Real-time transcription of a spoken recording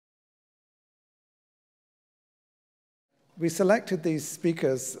We selected these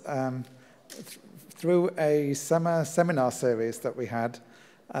speakers through a summer seminar series that we had,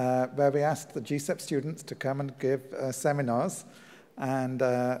 where we asked the GCEP students to come and give seminars, and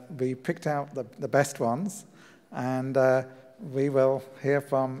we picked out the best ones, and we will hear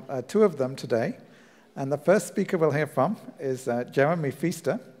from two of them today. And the first speaker we'll hear from is Jeremy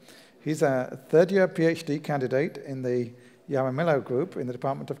Feaster. He's a third-year PhD candidate in the Yaramillo group in the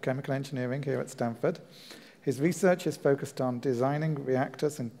Department of Chemical Engineering here at Stanford. His research is focused on designing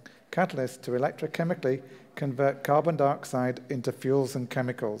reactors and catalysts to electrochemically convert carbon dioxide into fuels and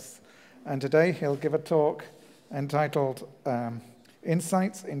chemicals. And today he'll give a talk entitled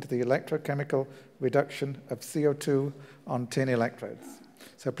Insights into the Electrochemical Reduction of CO2 on Tin Electrodes.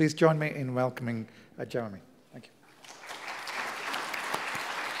 So please join me in welcoming Jeremy. Thank you.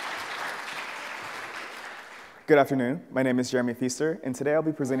 Good afternoon. My name is Jeremy Feaster, and today I'll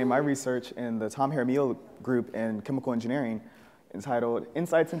be presenting my research in the Tom Jaramillo group in chemical engineering entitled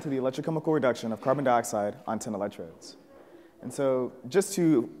Insights into the Electrochemical Reduction of Carbon Dioxide on Tin Electrodes. And so just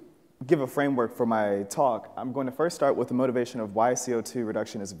to give a framework for my talk, I'm going to first start with the motivation of why CO2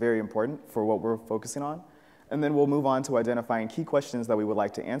 reduction is very important for what we're focusing on, and then we'll move on to identifying key questions that we would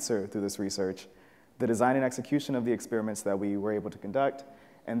like to answer through this research, the design and execution of the experiments that we were able to conduct,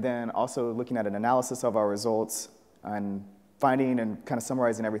 and then also looking at an analysis of our results and finding and kind of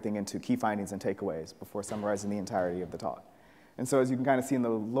summarizing everything into key findings and takeaways before summarizing the entirety of the talk. And so as you can kind of see in the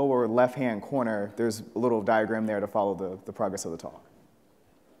lower left-hand corner, there's a little diagram there to follow the progress of the talk.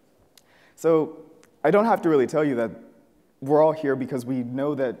 So I don't have to really tell you that we're all here because we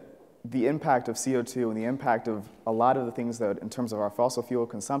know that the impact of CO2 and the impact of a lot of the things that, in terms of our fossil fuel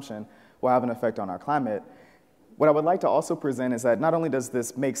consumption, will have an effect on our climate. What I would like to also present is that not only does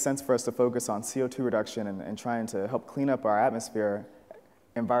this make sense for us to focus on CO2 reduction and trying to help clean up our atmosphere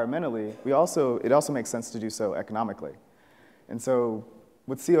environmentally, it also makes sense to do so economically. And so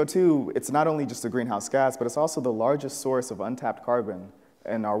with CO2, it's not only just a greenhouse gas, but it's also the largest source of untapped carbon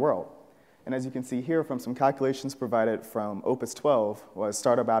in our world. And as you can see here from some calculations provided from Opus 12, a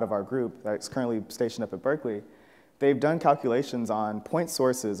startup out of our group that's currently stationed up at Berkeley, they've done calculations on point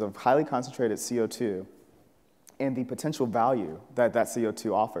sources of highly concentrated CO2 and the potential value that that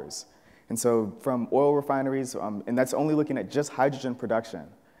CO2 offers. And so from oil refineries, and that's only looking at just hydrogen production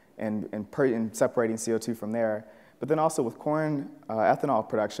and separating CO2 from there, but then also with corn ethanol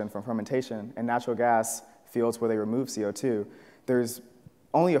production from fermentation and natural gas fields where they remove CO2, there's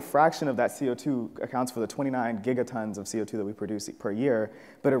only a fraction of that CO2 accounts for the 29 gigatons of CO2 that we produce per year,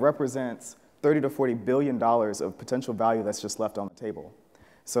 but it represents $30 to $40 billion of potential value that's just left on the table.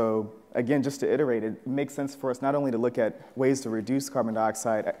 So again, just to iterate, it makes sense for us not only to look at ways to reduce carbon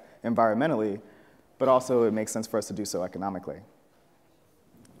dioxide environmentally, but also it makes sense for us to do so economically.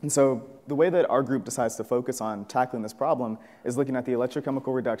 And so the way that our group decides to focus on tackling this problem is looking at the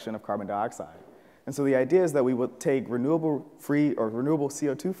electrochemical reduction of carbon dioxide. And so the idea is that we would take renewable-free or renewable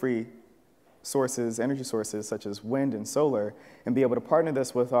CO2-free sources, energy sources such as wind and solar, and be able to partner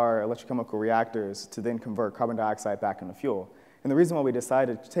this with our electrochemical reactors to then convert carbon dioxide back into fuel. And the reason why we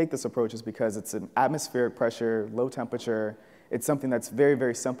decided to take this approach is because it's an atmospheric pressure, low temperature. It's something that's very,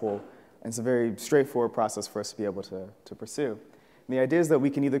 very simple, and it's a very straightforward process for us to be able to pursue. And the idea is that we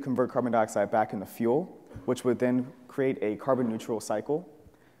can either convert carbon dioxide back into fuel, which would then create a carbon neutral cycle,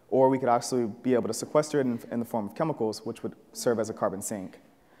 or we could actually be able to sequester it in the form of chemicals, which would serve as a carbon sink.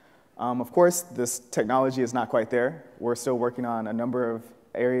 Of course, this technology is not quite there. We're still working on a number of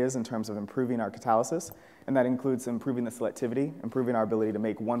areas in terms of improving our catalysis, and that includes improving the selectivity, improving our ability to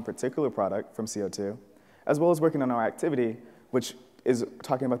make one particular product from CO2, as well as working on our activity, which is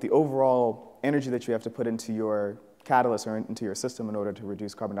talking about the overall energy that you have to put into your catalyst or into your system in order to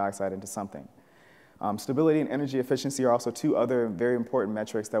reduce carbon dioxide into something. Stability and energy efficiency are also two other very important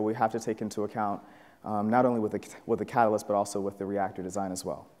metrics that we have to take into account, not only with the catalyst, but also with the reactor design as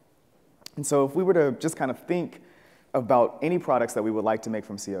well. And so if we were to just kind of think about any products that we would like to make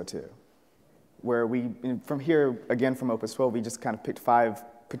from CO2, where from here, again from Opus 12, we just kind of picked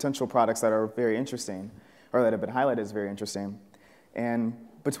 5 potential products that are very interesting, or that have been highlighted as very interesting. And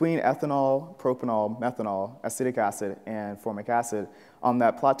between ethanol, propanol, methanol, acetic acid, and formic acid, on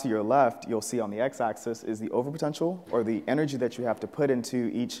that plot to your left, you'll see on the x-axis is the overpotential, or the energy that you have to put into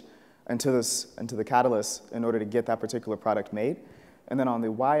the catalyst in order to get that particular product made. And then on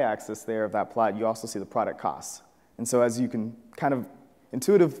the y-axis there of that plot, you also see the product costs. And so as you can kind of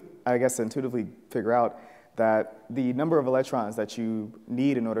intuitively figure out that the number of electrons that you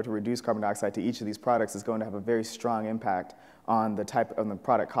need in order to reduce carbon dioxide to each of these products is going to have a very strong impact on the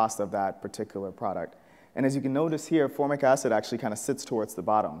product cost of that particular product. And as you can notice here, formic acid actually kind of sits towards the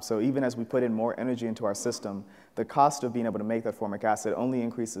bottom. So even as we put in more energy into our system, the cost of being able to make that formic acid only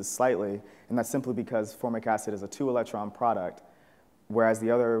increases slightly, and that's simply because formic acid is a 2-electron product, whereas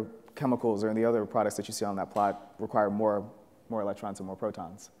the other chemicals or the other products that you see on that plot require more electrons and more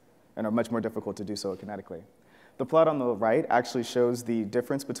protons, and are much more difficult to do so kinetically. The plot on the right actually shows the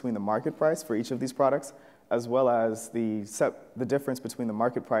difference between the market price for each of these products, as well as the difference between the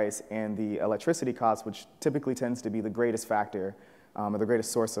market price and the electricity cost, which typically tends to be the greatest factor or the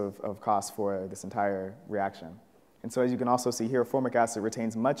greatest source of cost for this entire reaction. And so as you can also see here, formic acid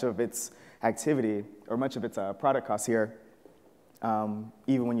retains much of its activity, or much of its product costs here,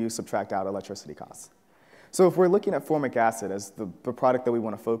 even when you subtract out electricity costs. So if we're looking at formic acid as the product that we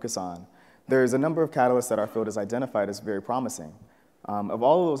want to focus on, there's a number of catalysts that our field has identified as very promising. Of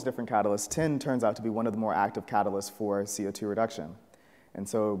all of those different catalysts, tin turns out to be one of the more active catalysts for CO2 reduction. And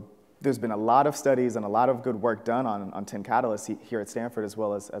so there's been a lot of studies and a lot of good work done on tin catalysts here at Stanford as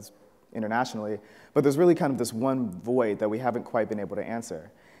well as internationally, but there's really kind of this one void that we haven't quite been able to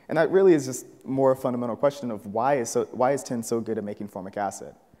answer. And that really is just more a fundamental question of why is tin so good at making formic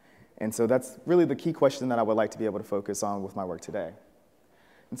acid? And so that's really the key question that I would like to be able to focus on with my work today.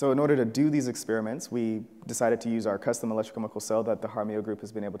 And so in order to do these experiments, we decided to use our custom electrochemical cell that the Harmeo group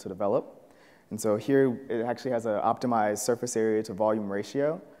has been able to develop. And so here it actually has an optimized surface area to volume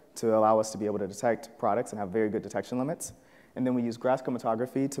ratio to allow us to be able to detect products and have very good detection limits. And then we use gas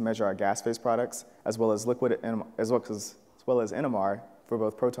chromatography to measure our gas phase products, as well as NMR for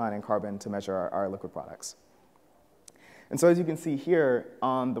both proton and carbon to measure our liquid products. And so as you can see here,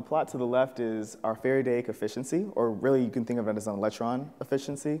 on the plot to the left is our Faradaic efficiency, or really you can think of it as an electron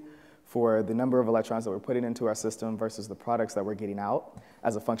efficiency for the number of electrons that we're putting into our system versus the products that we're getting out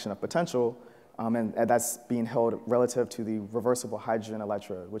as a function of potential. And that's being held relative to the reversible hydrogen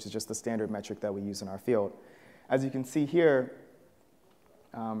electrode, which is just the standard metric that we use in our field. As you can see here,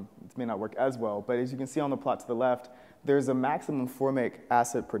 it may not work as well, but as you can see on the plot to the left, there's a maximum formic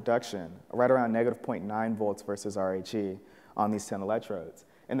acid production right around negative 0.9 volts versus RHE on these 10 electrodes.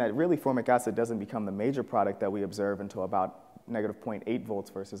 And that really formic acid doesn't become the major product that we observe until about negative 0.8 volts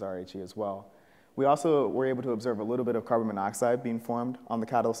versus RHE as well. We also were able to observe a little bit of carbon monoxide being formed on the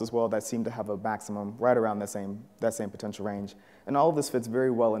catalyst as well that seemed to have a maximum right around that same potential range. And all of this fits very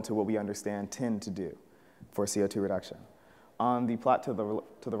well into what we understand tin to do for CO2 reduction. On the plot to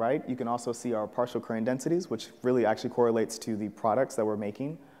the right, you can also see our partial current densities, which really actually correlates to the products that we're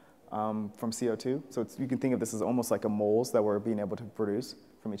making from CO2. So you can think of this as almost like a moles that we're being able to produce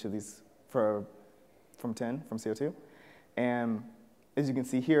from each of these, from tin, from CO2. And as you can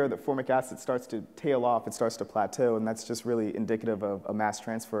see here, the formic acid starts to tail off, it starts to plateau, and that's just really indicative of a mass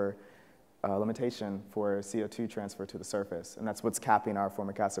transfer limitation for CO2 transfer to the surface, and that's what's capping our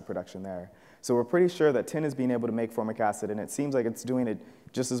formic acid production there. So we're pretty sure that tin is being able to make formic acid, and it seems like it's doing it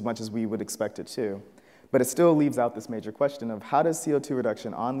just as much as we would expect it to. But it still leaves out this major question of how does CO2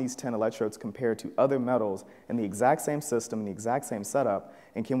 reduction on these 10 electrodes compare to other metals in the exact same system, in the exact same setup,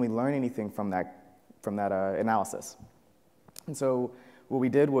 and can we learn anything from that analysis? And so what we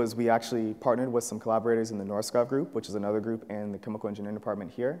did was we actually partnered with some collaborators in the Norskov group, which is another group in the chemical engineering department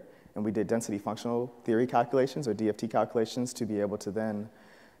here, and we did density functional theory calculations, or DFT calculations, to be able to then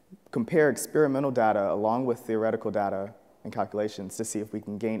compare experimental data along with theoretical data and calculations to see if we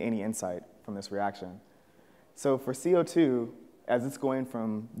can gain any insight from this reaction. So for CO2, as it's going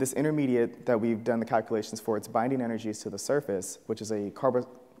from this intermediate that we've done the calculations for, its binding energies to the surface, which is a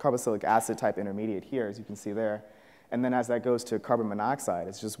carboxylic acid type intermediate here, as you can see there, and then as that goes to carbon monoxide,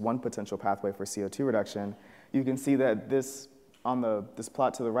 it's just one potential pathway for CO2 reduction. You can see that this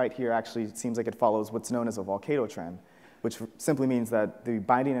plot to the right here actually seems like it follows what's known as a volcano trend, which simply means that the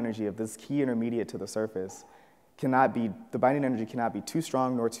binding energy of this key intermediate to the surface the binding energy cannot be too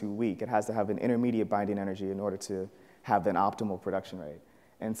strong nor too weak. It has to have an intermediate binding energy in order to have an optimal production rate.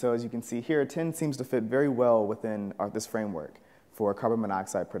 And so as you can see here, tin seems to fit very well within this framework for carbon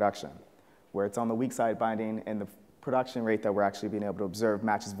monoxide production, where it's on the weak side binding, and the production rate that we're actually being able to observe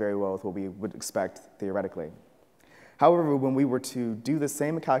matches very well with what we would expect theoretically. However, when we were to do the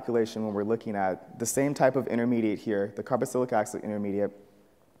same calculation when we're looking at the same type of intermediate here, the carboxylic acid intermediate,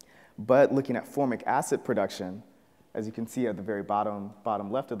 but looking at formic acid production, as you can see at the very bottom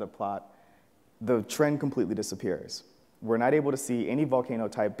left of the plot, the trend completely disappears. We're not able to see any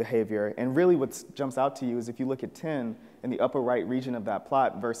volcano-type behavior, and really what jumps out to you is if you look at tin in the upper right region of that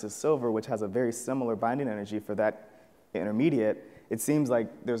plot versus silver, which has a very similar binding energy for that intermediate, it seems like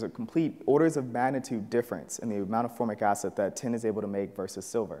there's a complete orders of magnitude difference in the amount of formic acid that tin is able to make versus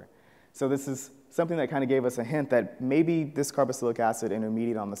silver. So this is something that kind of gave us a hint that maybe this carboxylic acid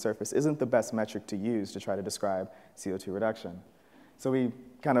intermediate on the surface isn't the best metric to use to try to describe CO2 reduction. So we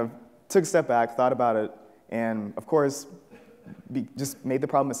kind of took a step back, thought about it, and of course, just made the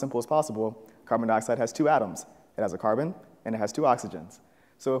problem as simple as possible. Carbon dioxide has 2 atoms. It has a carbon, and it has 2 oxygens.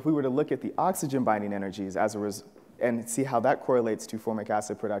 So if we were to look at the oxygen binding energies and see how that correlates to formic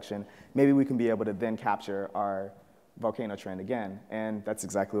acid production, maybe we can be able to then capture our volcano trend again, and that's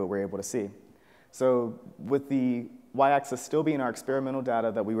exactly what we're able to see. So with the y-axis still being our experimental data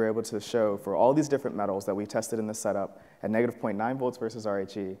that we were able to show for all these different metals that we tested in this setup at negative 0.9 volts versus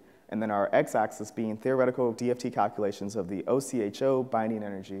RHE, and then our x-axis being theoretical DFT calculations of the OCHO binding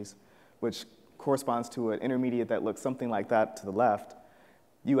energies, which corresponds to an intermediate that looks something like that to the left,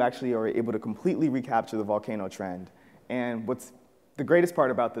 you actually are able to completely recapture the volcano trend. And what's the greatest part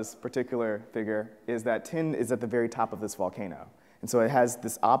about this particular figure is that tin is at the very top of this volcano. And so it has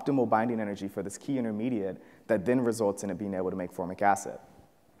this optimal binding energy for this key intermediate that then results in it being able to make formic acid.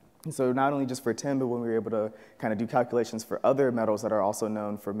 And so not only just for tin, but when we were able to kind of do calculations for other metals that are also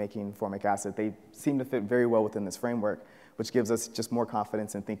known for making formic acid, they seem to fit very well within this framework, which gives us just more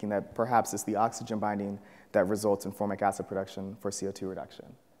confidence in thinking that perhaps it's the oxygen binding that results in formic acid production for CO2 reduction.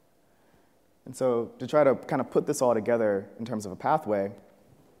 And so to try to kind of put this all together in terms of a pathway,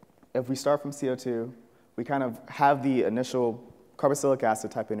 if we start from CO2, we kind of have the initial carboxylic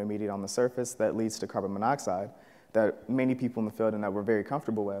acid type intermediate on the surface that leads to carbon monoxide that many people in the field and that we're very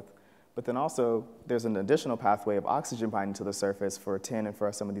comfortable with. But then also, there's an additional pathway of oxygen binding to the surface for tin and for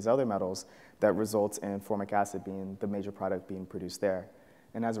some of these other metals that results in formic acid being the major product being produced there.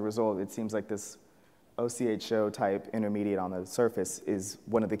 And as a result, it seems like this OCHO type intermediate on the surface is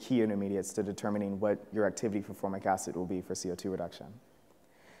one of the key intermediates to determining what your activity for formic acid will be for CO2 reduction.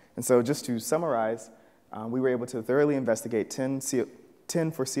 And so just to summarize, we were able to thoroughly investigate tin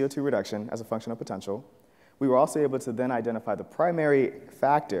for CO2 reduction as a function of potential. We were also able to then identify the primary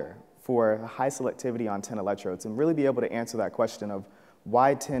factor for high selectivity on tin electrodes and really be able to answer that question of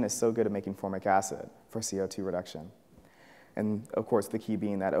why tin is so good at making formic acid for CO2 reduction. And of course, the key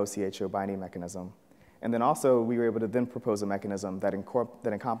being that OCHO binding mechanism. And then also, we were able to then propose a mechanism that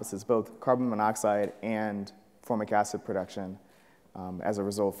encompasses both carbon monoxide and formic acid production as a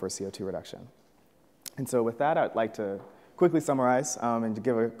result for CO2 reduction. And so with that, I'd like to quickly summarize and to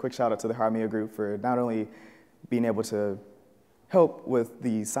give a quick shout out to the Jaramillo group for not only being able to help with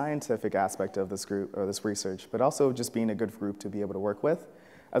the scientific aspect of this group or this research, but also just being a good group to be able to work with,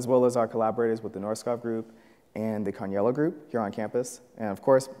 as well as our collaborators with the Norskov group and the Carniello group here on campus. And of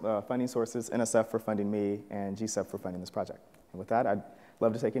course, funding sources, NSF for funding me and GCEP for funding this project. And with that, I'd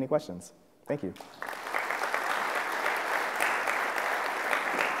love to take any questions. Thank you.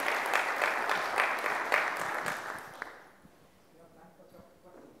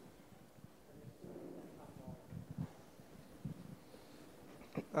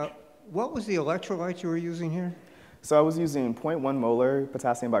 What was the electrolyte you were using here? So I was using 0.1 molar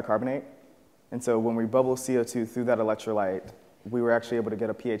potassium bicarbonate. And so when we bubble CO2 through that electrolyte, we were actually able to get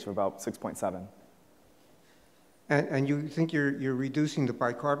a pH of about 6.7. And you think you're reducing the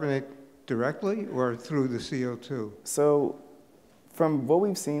bicarbonate directly or through the CO2? So from what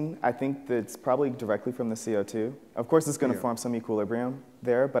we've seen, I think that it's probably directly from the CO2. Of course, it's going to form some equilibrium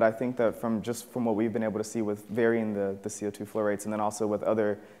there, but I think that from what we've been able to see with varying the CO2 flow rates and then also with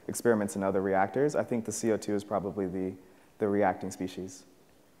other experiments in other reactors, I think the CO2 is probably the reacting species.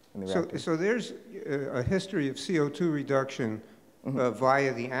 So there's a history of CO2 reduction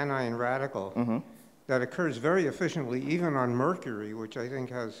via the anion radical that occurs very efficiently even on mercury, which I think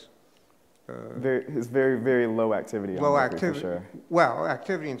has it's very, very low activity on mercury, for sure. Well,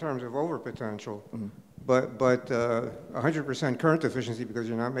 activity in terms of overpotential, but 100% current efficiency because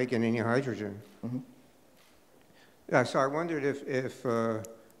you're not making any hydrogen. Yeah, so I wondered if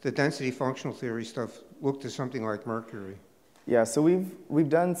the density functional theory stuff looked at something like mercury. Yeah, so we've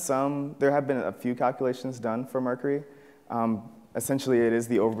done some, there have been a few calculations done for mercury. Essentially, it is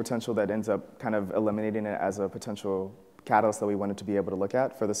the overpotential that ends up kind of eliminating it as a potential catalyst that we wanted to be able to look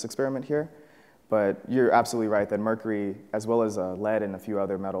at for this experiment here. But you're absolutely right that mercury, as well as lead and a few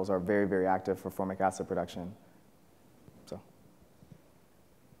other metals, are very, very active for formic acid production. So.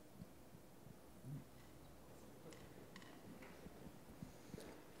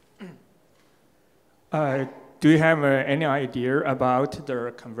 Do you have any idea about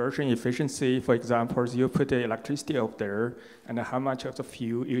the conversion efficiency? For example, you put the electricity up there, and how much of the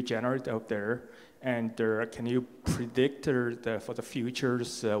fuel you generate up there, and can you predict for the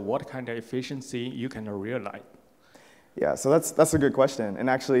futures what kind of efficiency you can realize? Yeah, so that's a good question. And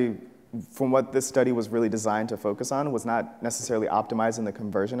actually, from what this study was really designed to focus on was not necessarily optimizing the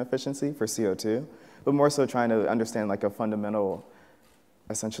conversion efficiency for CO2, but more so trying to understand like a fundamental,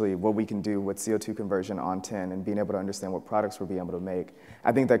 essentially what we can do with CO2 conversion on tin and being able to understand what products we'll be able to make.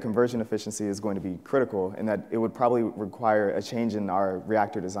 I think that conversion efficiency is going to be critical and that it would probably require a change in our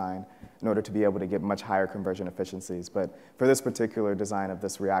reactor design in order to be able to get much higher conversion efficiencies. But for this particular design of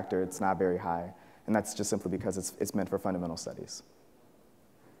this reactor, it's not very high. And that's just simply because it's meant for fundamental studies.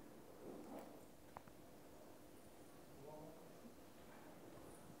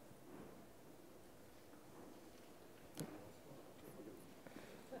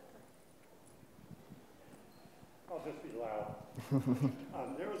 I'll just be loud.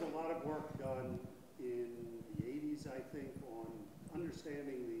 There was a lot of work done in the 80s, I think, on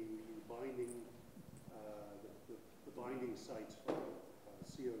understanding the binding, the binding sites for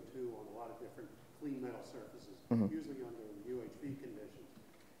CO2 on a lot of different clean metal surfaces, usually under UHV conditions.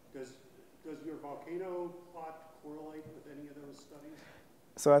 Does your volcano plot correlate with any of those studies?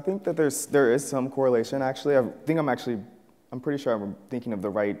 So I think that there is some correlation. Actually, I'm pretty sure I'm thinking of the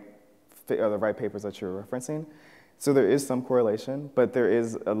right papers that you're referencing. So there is some correlation, but there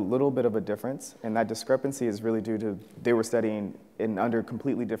is a little bit of a difference, and that discrepancy is really due to they were studying it under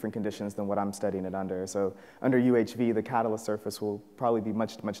completely different conditions than what I'm studying it under. So under UHV, the catalyst surface will probably be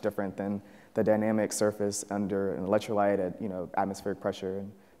much, much different than the dynamic surface under an electrolyte at atmospheric pressure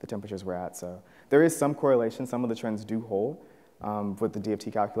and the temperatures we're at. So there is some correlation. Some of the trends do hold with the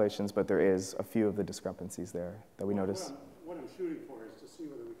DFT calculations, but there is a few of the discrepancies there that we notice. What I'm shooting for is to see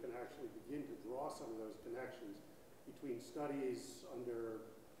whether we can actually begin to draw some of those connections between studies under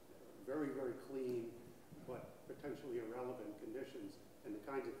very, very clean but potentially irrelevant conditions and the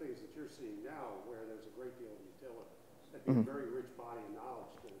kinds of things that you're seeing now where there's a great deal of utility. That'd be a very rich body of knowledge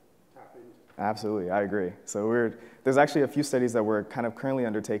to tap into. Absolutely, I agree. So there's actually a few studies that we're kind of currently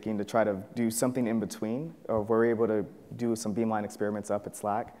undertaking to try to do something in between. We're able to do some beamline experiments up at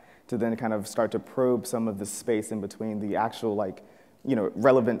SLAC to then kind of start to probe some of the space in between the actual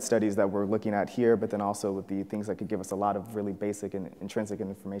relevant studies that we're looking at here, but then also with the things that could give us a lot of really basic and intrinsic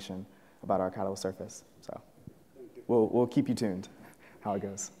information about our catalyst surface. So we'll keep you tuned how it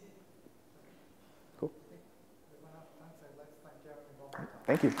goes. Cool.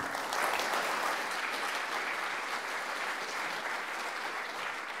 Thank you.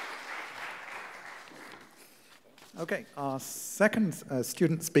 Okay, our second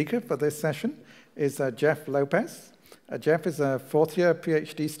student speaker for this session is Jeff Lopez. Jeff is a fourth-year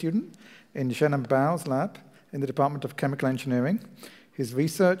PhD student in Zhenan Bao's lab in the Department of Chemical Engineering. His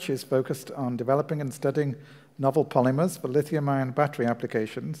research is focused on developing and studying novel polymers for lithium-ion battery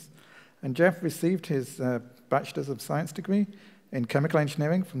applications. And Jeff received his Bachelor's of Science degree in Chemical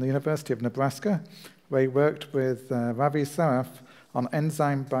Engineering from the University of Nebraska, where he worked with Ravi Saraf on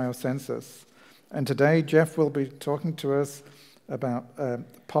enzyme biosensors. And today, Jeff will be talking to us about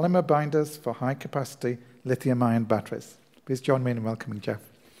polymer binders for high-capacity lithium-ion batteries. Please join me in welcoming Jeff.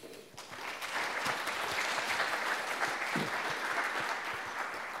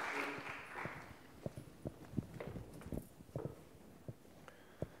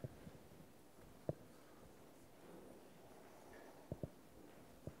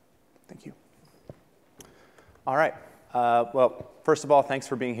 Thank you. All right. Well, first of all, thanks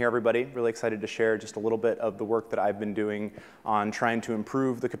for being here, everybody. Really excited to share just a little bit of the work that I've been doing on trying to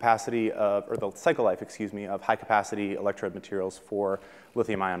improve the capacity of, or the cycle life, excuse me, of high-capacity electrode materials for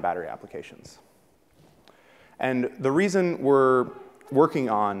lithium-ion battery applications. And the reason we're working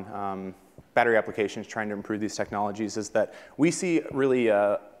on battery applications, trying to improve these technologies, is that we see really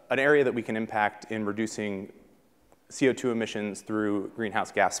an area that we can impact in reducing CO2 emissions through greenhouse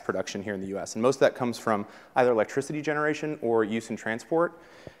gas production here in the US. And most of that comes from either electricity generation or use in transport.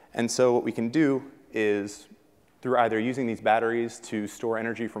 And so what we can do is, through either using these batteries to store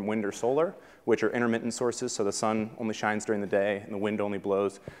energy from wind or solar, which are intermittent sources, so the sun only shines during the day and the wind only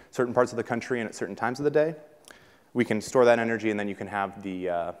blows certain parts of the country and at certain times of the day, we can store that energy and then you can have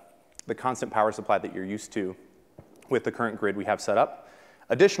the constant power supply that you're used to with the current grid we have set up.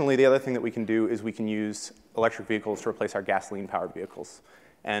 Additionally, the other thing that we can do is we can use electric vehicles to replace our gasoline-powered vehicles.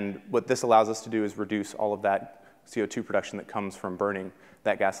 And what this allows us to do is reduce all of that CO2 production that comes from burning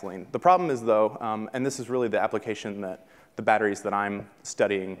that gasoline. The problem is, though, and this is really the application that the batteries that I'm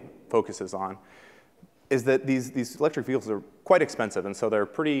studying focuses on, is that these electric vehicles are quite expensive, and so they're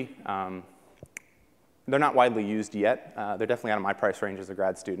pretty, they're not widely used yet. They're definitely out of my price range as a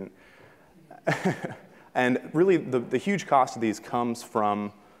grad student. And really, the huge cost of these comes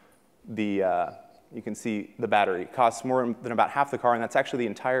from the, you can see the battery. It costs more than about half the car, and that's actually the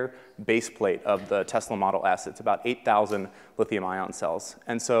entire base plate of the Tesla Model S. It's about 8,000 lithium-ion cells.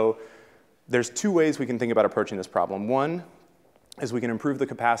 And so there's two ways we can think about approaching this problem. One is we can improve the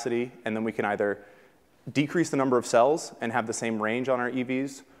capacity, and then we can either decrease the number of cells and have the same range on our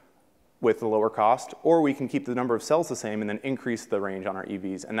EVs with the lower cost, or we can keep the number of cells the same and then increase the range on our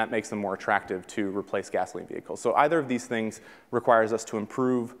EVs, and that makes them more attractive to replace gasoline vehicles. So either of these things requires us to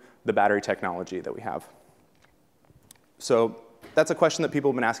improve the battery technology that we have. So that's a question that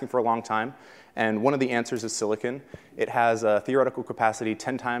people have been asking for a long time, and one of the answers is silicon. It has a theoretical capacity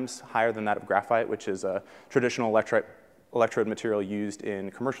 10 times higher than that of graphite, which is a traditional electrode material used in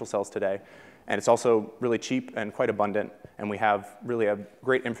commercial cells today. And it's also really cheap and quite abundant, and we have really a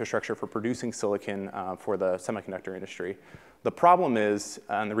great infrastructure for producing silicon for the semiconductor industry. The problem is,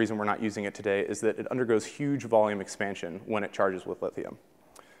 and the reason we're not using it today, is that it undergoes huge volume expansion when it charges with lithium.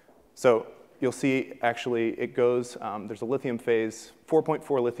 So you'll see, actually, it goes, there's a lithium phase,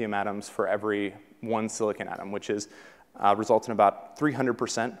 4.4 lithium atoms for every 1 silicon atom, which is, results in about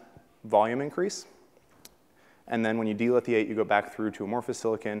 300% volume increase. And then when you delithiate, you go back through to amorphous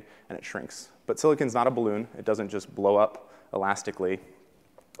silicon, and it shrinks. But silicon's not a balloon. It doesn't just blow up elastically.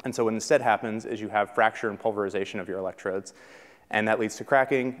 And so what instead happens is you have fracture and pulverization of your electrodes, and that leads to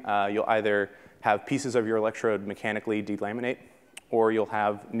cracking. You'll either have pieces of your electrode mechanically delaminate, or you'll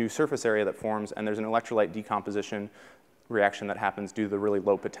have new surface area that forms, and there's an electrolyte decomposition reaction that happens due to the really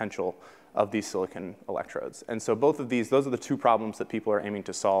low potential of these silicon electrodes. And so both of these, those are the two problems that people are aiming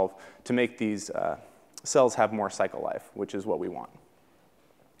to solve to make these cells have more cycle life, which is what we want.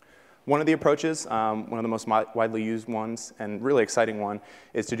 One of the approaches, one of the most widely used ones, and really exciting one,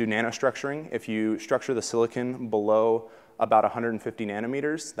 is to do nanostructuring. If you structure the silicon below about 150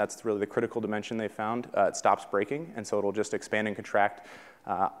 nanometers, that's really the critical dimension they found, it stops breaking, and so it'll just expand and contract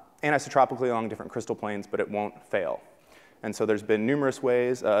anisotropically along different crystal planes, but it won't fail. And so there's been numerous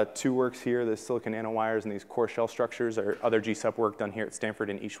ways. Two works here, the silicon nanowires and these core shell structures, or other GCEP work done here at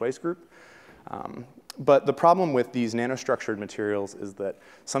Stanford and East West Group. But the problem with these nanostructured materials is that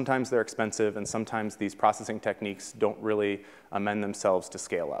sometimes they're expensive, and sometimes these processing techniques don't really amend themselves to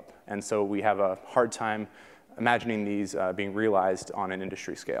scale up. And so we have a hard time imagining these being realized on an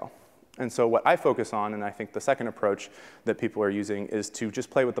industry scale. And so what I focus on, and I think the second approach that people are using, is to just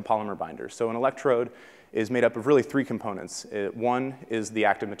play with the polymer binders. So an electrode is made up of really 3 components. One is the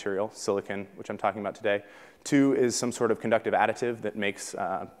active material, silicon, which I'm talking about today. 2 is some sort of conductive additive that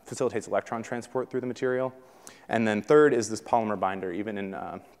facilitates electron transport through the material. And then 3rd is this polymer binder. Even in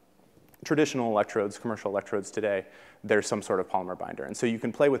traditional electrodes, commercial electrodes today, there's some sort of polymer binder. And so you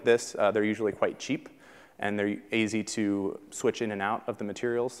can play with this. They're usually quite cheap, and they're easy to switch in and out of the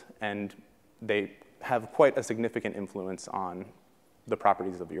materials, and they have quite a significant influence on the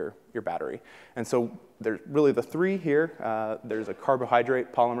properties of your battery. And so there's really the 3 here. There's a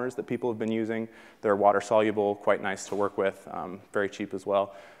carbohydrate polymers that people have been using. They're water soluble, quite nice to work with, very cheap as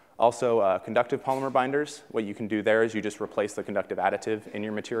well. Also, conductive polymer binders. What you can do there is you just replace the conductive additive in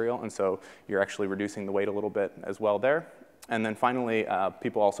your material, and so you're actually reducing the weight a little bit as well there. And then finally,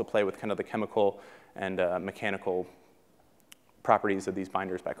 people also play with kind of the chemical and mechanical properties of these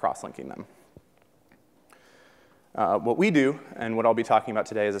binders by cross-linking them. What we do, and what I'll be talking about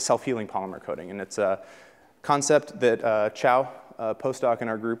today, is a self-healing polymer coating. And it's a concept that Chow, a postdoc in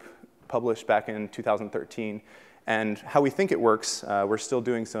our group, published back in 2013. And how we think it works, we're still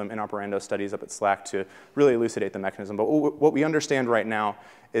doing some in operando studies up at SLAC to really elucidate the mechanism. But what we understand right now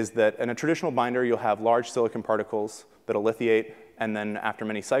is that in a traditional binder, you'll have large silicon particles that'll lithiate, and then after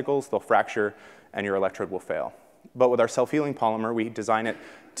many cycles, they'll fracture, and your electrode will fail. But with our self-healing polymer, we design it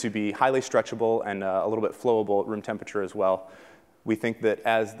to be highly stretchable and a little bit flowable at room temperature as well. We think that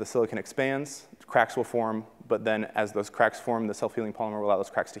as the silicon expands, cracks will form, but then as those cracks form, the self-healing polymer will allow those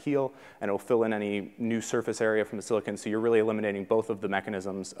cracks to heal, and it will fill in any new surface area from the silicon, so you're really eliminating both of the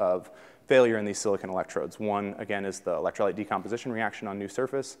mechanisms of failure in these silicon electrodes. One, again, is the electrolyte decomposition reaction on new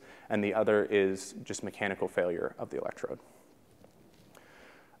surface, and the other is just mechanical failure of the electrode.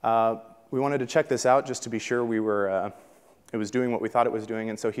 We wanted to check this out just to be sure it was doing what we thought it was doing.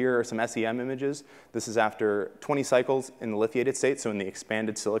 And so here are some SEM images. This is after 20 cycles in the lithiated state, so in the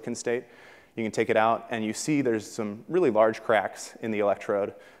expanded silicon state. You can take it out, and you see there's some really large cracks in the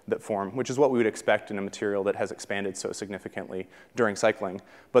electrode that form, which is what we would expect in a material that has expanded so significantly during cycling.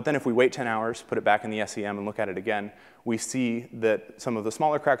 But then if we wait 10 hours, put it back in the SEM, and look at it again, we see that some of the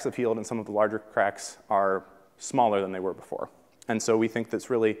smaller cracks have healed, and some of the larger cracks are smaller than they were before. And so we think this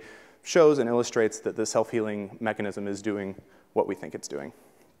really shows and illustrates that the self-healing mechanism is doing what we think it's doing.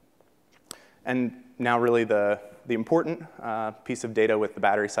 And now really the important piece of data with the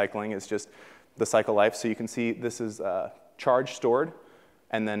battery cycling is just the cycle life. So you can see this is charge stored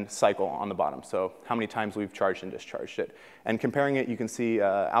and then cycle on the bottom, so how many times we've charged and discharged it. And comparing it, you can see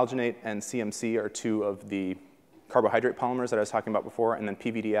alginate and CMC are two of the carbohydrate polymers that I was talking about before, and then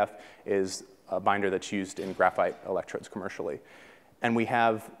PVDF is a binder that's used in graphite electrodes commercially. And we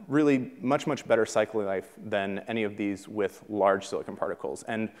have really much, much better cycling life than any of these with large silicon particles.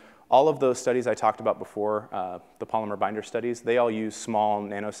 And all of those studies I talked about before, the polymer binder studies, they all use small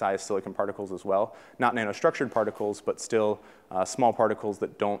nano-sized silicon particles as well. Not nanostructured particles, but still small particles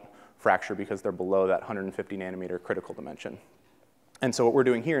that don't fracture because they're below that 150 nanometer critical dimension. And so what we're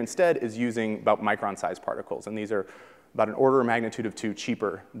doing here instead is using about micron-sized particles. And these are about an order of magnitude of 2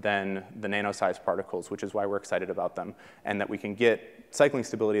 cheaper than the nano-sized particles, which is why we're excited about them, and that we can get cycling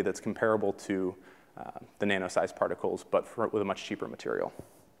stability that's comparable to the nano-sized particles, but with a much cheaper material.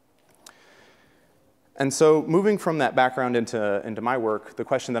 And so moving from that background into my work, the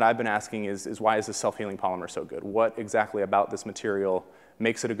question that I've been asking is why is this self-healing polymer so good? What exactly about this material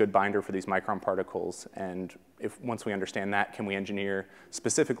makes it a good binder for these micron particles? And if once we understand that, can we engineer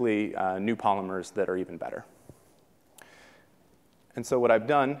specifically new polymers that are even better? And so what I've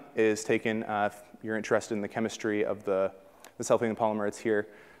done is taken, if you're interested in the chemistry of the self-healing polymer, it's here.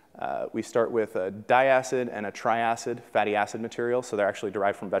 We start with a diacid and a triacid fatty acid material, so they're actually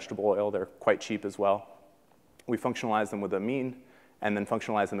derived from vegetable oil. They're quite cheap as well. We functionalize them with amine, and then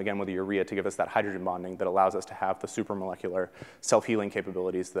functionalize them again with a urea to give us that hydrogen bonding that allows us to have the supramolecular self-healing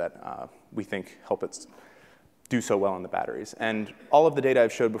capabilities that we think help it do so well in the batteries. And all of the data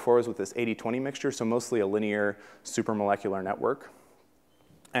I've showed before was with this 80-20 mixture, so mostly a linear supramolecular network.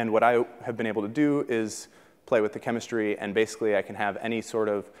 And what I have been able to do is play with the chemistry, and basically I can have any sort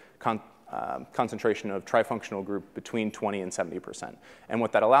of concentration of trifunctional group between 20 and 70%. And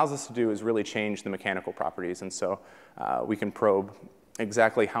what that allows us to do is really change the mechanical properties. And so we can probe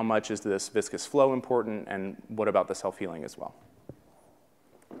exactly how much is this viscous flow important, and what about the self-healing as well.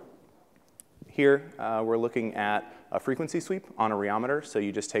 Here, we're looking at a frequency sweep on a rheometer. So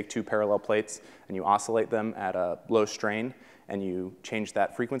you just take 2 parallel plates and you oscillate them at a low strain, and you change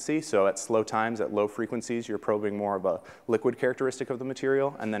that frequency. So at slow times, at low frequencies, you're probing more of a liquid characteristic of the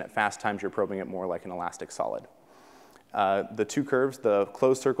material, and then at fast times, you're probing it more like an elastic solid. The 2 curves, the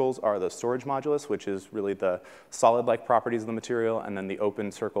closed circles are the storage modulus, which is really the solid-like properties of the material, and then the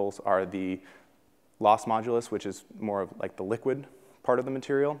open circles are the loss modulus, which is more of like the liquid part of the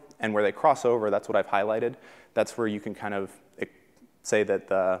material. And where they cross over, that's what I've highlighted. That's where you can kind of say that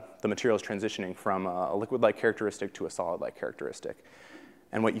the material is transitioning from a liquid-like characteristic to a solid-like characteristic.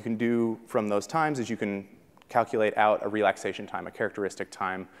 And what you can do from those times is you can calculate out a relaxation time, a characteristic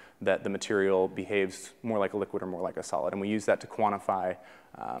time that the material behaves more like a liquid or more like a solid. And we use that to quantify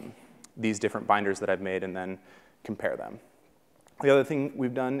these different binders that I've made and then compare them. The other thing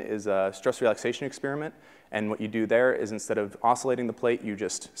we've done is a stress relaxation experiment. And what you do there is instead of oscillating the plate, you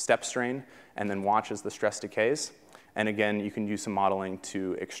just step strain and then watch as the stress decays. And again, you can use some modeling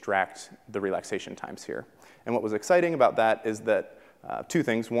to extract the relaxation times here. And what was exciting about that is that 2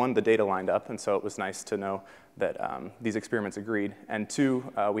 things. 1, the data lined up, and so it was nice to know that these experiments agreed. And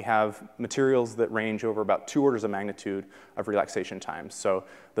 2, we have materials that range over about 2 orders of magnitude of relaxation times. So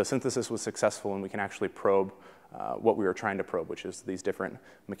the synthesis was successful, and we can actually probe what we were trying to probe, which is these different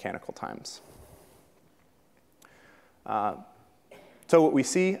mechanical times. So what we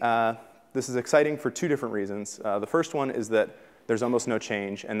see, this is exciting for 2 different reasons. The first one is that there's almost no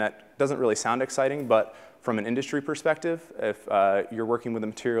change, and that doesn't really sound exciting, but from an industry perspective, if you're working with a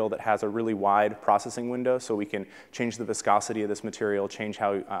material that has a really wide processing window, so we can change the viscosity of this material, change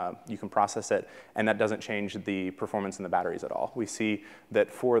how you can process it, and that doesn't change the performance in the batteries at all. We see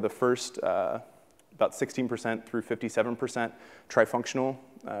that for the first about 16% through 57% trifunctional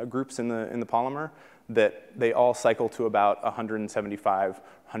groups in the polymer, that they all cycle to about 175,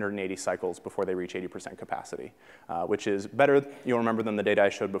 180 cycles before they reach 80% capacity, which is better, you'll remember, than the data I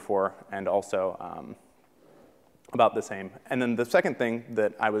showed before, and also about the same. And then the second thing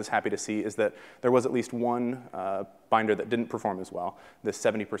that I was happy to see is that there was at least one binder that didn't perform as well, this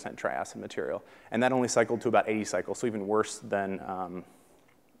 70% triacid material. And that only cycled to about 80 cycles, so even worse than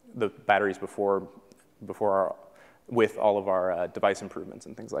the batteries with all of our device improvements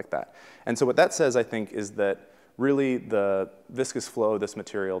and things like that. And so what that says, I think, is that really the viscous flow of this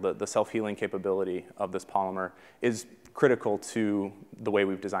material, the self-healing capability of this polymer is critical to the way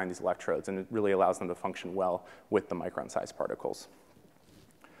we've designed these electrodes, and it really allows them to function well with the micron-sized particles.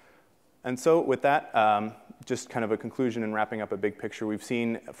 And so with that, just kind of a conclusion and wrapping up a big picture, we've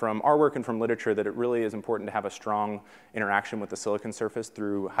seen from our work and from literature that it really is important to have a strong interaction with the silicon surface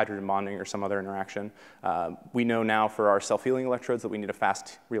through hydrogen bonding or some other interaction. We know now for our self-healing electrodes that we need a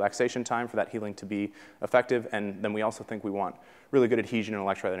fast relaxation time for that healing to be effective, and then we also think we want really good adhesion and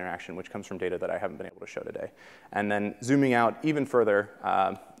electrolyte interaction, which comes from data that I haven't been able to show today. And then zooming out even further,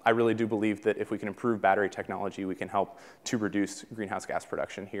 I really do believe that if we can improve battery technology, we can help to reduce greenhouse gas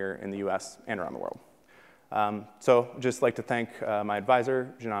production here in the US and around the world. So I'd just like to thank my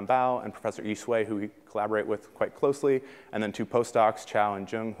advisor, Jinan Bao, and Professor Yi Sui, who we collaborate with quite closely, and then 2 postdocs, Chao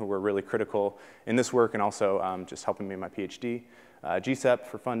and Jung, who were really critical in this work and also just helping me in my PhD. GCEP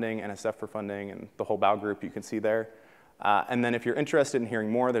for funding, NSF for funding, and the whole Bao group you can see there. And then if you're interested in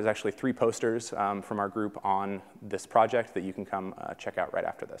hearing more, there's actually 3 posters from our group on this project that you can come check out right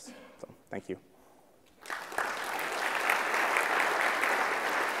after this. So thank you.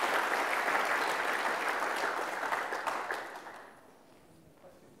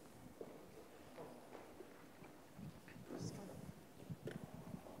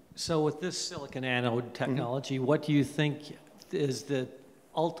 So with this silicon anode technology, what do you think is the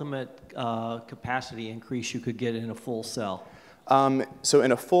ultimate capacity increase you could get in a full cell? So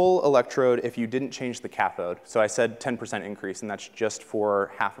in a full electrode, if you didn't change the cathode, so I said 10% increase, and that's just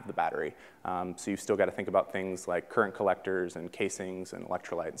for half of the battery. So you've still got to think about things like current collectors and casings and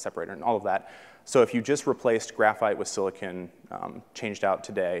electrolyte and separator and all of that. So if you just replaced graphite with silicon, changed out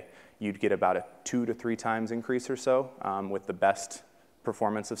today, you'd get about a 2 to 3 times increase or so with the best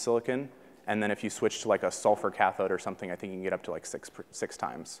performance of silicon. And then if you switch to like a sulfur cathode or something, I think you can get up to like six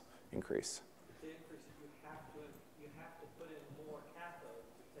times increase. The increase, you have to put in more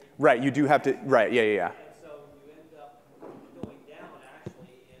cathodes. Right, you do have to, right, yeah. And so you end up going down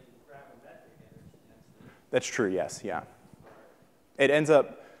actually in gravimetric energy density. That's true, yes, yeah. It ends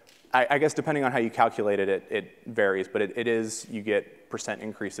up, I guess depending on how you calculate it, it varies, but it is, you get percent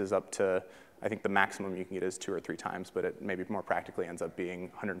increases up to, I think the maximum you can get is 2 or 3 times, but it maybe more practically ends up being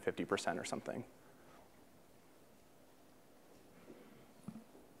 150% or something.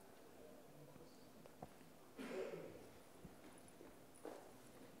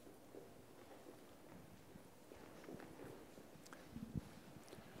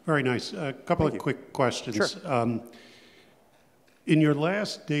 Very nice. A couple of quick questions. Sure. In your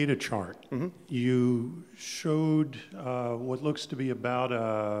last data chart, you showed what looks to be about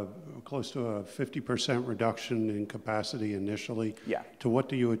close to a 50% reduction in capacity initially. Yeah. To what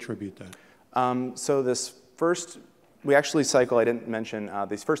do you attribute that? So this first, we actually cycle, I didn't mention,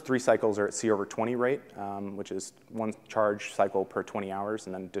 these first 3 cycles are at C/20 rate, which is 1 charge cycle per 20 hours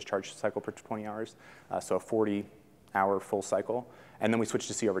and then discharge cycle per 20 hours. So a 40-hour full cycle. And then we switch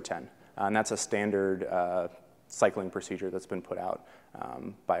to C/10. And that's a standard cycling procedure that's been put out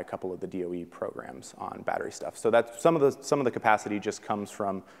by a couple of the DOE programs on battery stuff. So that's some of the capacity just comes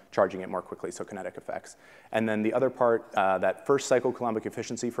from charging it more quickly, so kinetic effects. And then the other part, that first cycle Coulombic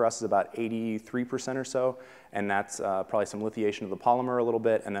efficiency for us is about 83% or so, and that's probably some lithiation of the polymer a little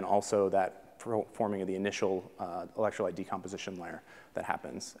bit, and then also that forming of the initial electrolyte decomposition layer that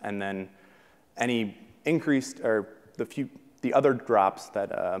happens. And then any increased, or the other drops,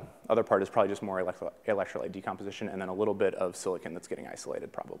 that other part is probably just more electrolyte decomposition and then a little bit of silicon that's getting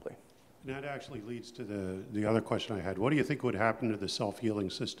isolated probably. And that actually leads to the other question I had. What do you think would happen to the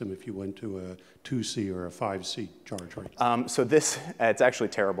self-healing system if you went to a 2C or a 5C charge rate? So this, it's actually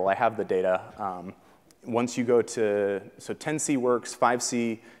terrible. I have the data. Once you go to, so 10C works,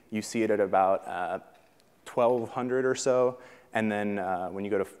 5C, you see it at about 1,200 or so. And then when you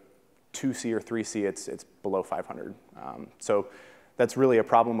go to 2C or 3C, it's below 500. So that's really a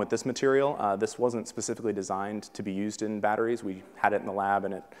problem with this material. This wasn't specifically designed to be used in batteries. We had it in the lab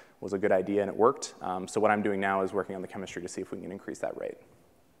and it was a good idea and it worked. So what I'm doing now is working on the chemistry to see if we can increase that rate.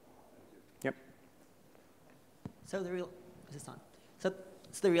 Yep. So is this on? So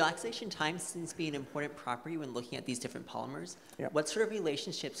the relaxation time seems to be an important property when looking at these different polymers. Yep. What sort of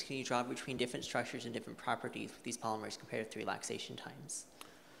relationships can you draw between different structures and different properties with these polymers compared to relaxation times?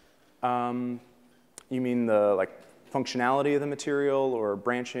 You mean the functionality of the material or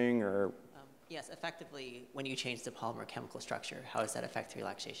branching or? Yes, effectively, when you change the polymer chemical structure, how does that affect the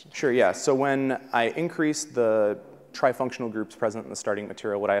relaxation time? Sure, yeah. So when I increase the trifunctional groups present in the starting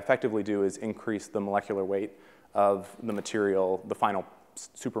material, what I effectively do is increase the molecular weight of the material, the final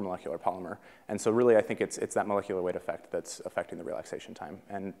supramolecular polymer. And so really, I think it's that molecular weight effect that's affecting the relaxation time,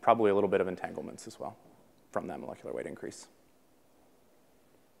 and probably a little bit of entanglements as well from that molecular weight increase.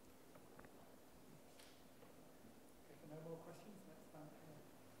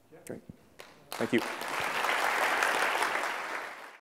 Great. Thank you.